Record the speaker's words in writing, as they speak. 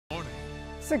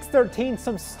613,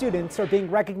 some students are being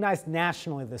recognized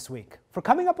nationally this week for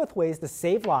coming up with ways to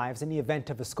save lives in the event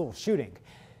of a school shooting.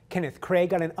 Kenneth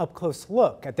Craig got an up-close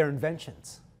look at their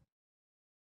inventions.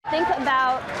 Think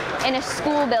about in a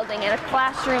school building, in a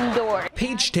classroom door.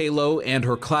 Paige Talo and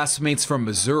her classmates from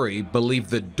Missouri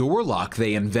believe the door lock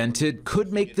they invented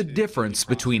could make the difference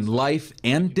between life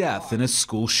and death in a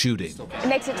school shooting. It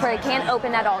makes it to where it can't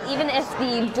open at all, even if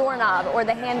the doorknob or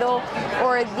the handle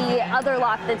or the other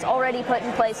lock that's already put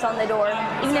in place on the door,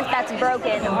 even if that's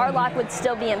broken, our lock would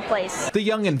still be in place. The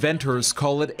young inventors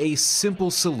call it a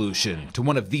simple solution to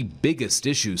one of the biggest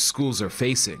issues schools are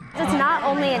facing. It's not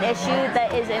only an issue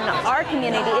that is in our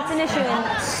community, it's an issue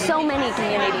in so many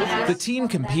communities. The team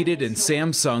competed in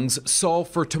Samsung's Solve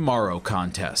for Tomorrow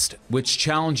contest, which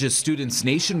challenges students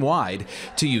nationwide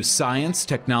to use science,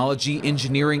 technology,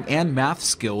 engineering, and math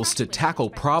skills to tackle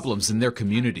problems in their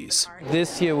communities.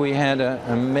 This year we had an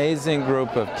amazing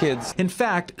group of kids. In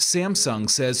fact, Samsung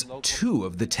says 2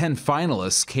 of the 10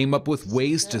 finalists came up with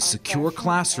ways to secure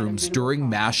classrooms during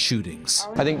mass shootings.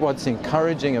 I think what's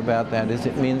encouraging about that is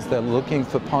it means they're looking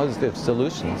for positive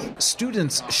solutions.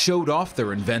 Students showed off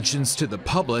their inventions to the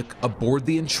public aboard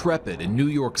the Intrepid in New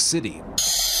York City.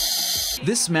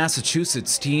 This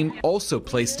Massachusetts team also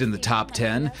placed in the top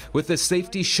 10 with a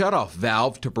safety shutoff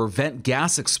valve to prevent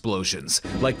gas explosions,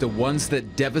 like the ones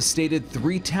that devastated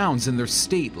 3 towns in their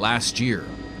state last year.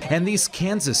 And these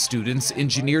Kansas students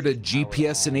engineered a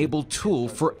GPS-enabled tool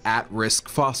for at-risk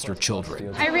foster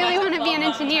children. I really want to be an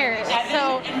engineer,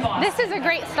 so this is a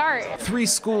great start. 3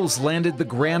 schools landed the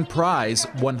grand prize,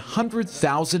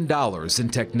 $100,000 in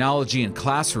technology and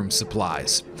classroom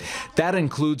supplies. That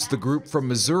includes the group from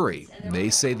Missouri.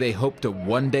 They say they hope to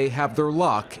one day have their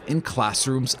lock in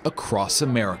classrooms across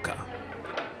America.